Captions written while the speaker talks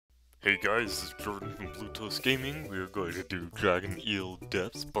Hey guys, this is Jordan from Blue Toast Gaming. We are going to do Dragon Eel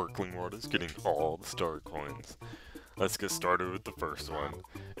Depth Sparkling Waters, getting all the star coins. Let's get started with the first one.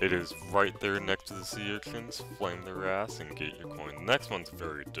 It is right there next to the sea urchins. Flame their ass and get your coin. The next one's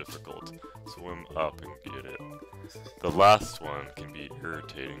very difficult. Swim up and get it. The last one can be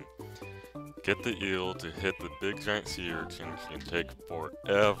irritating. Get the eel to hit the big giant sea urchin. It can take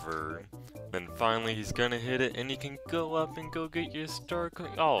forever. Then finally he's gonna hit it and you can go up and go get your star coin.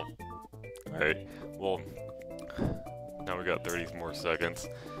 Oh! Alright, well, now we got 30 more seconds.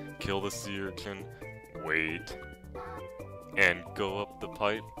 Kill the sea urchin, wait, and go up the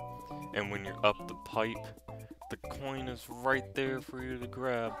pipe. And when you're up the pipe, the coin is right there for you to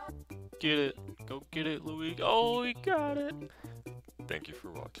grab. Get it. Go get it, Luigi. Oh, we got it. Thank you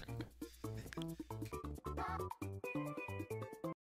for watching.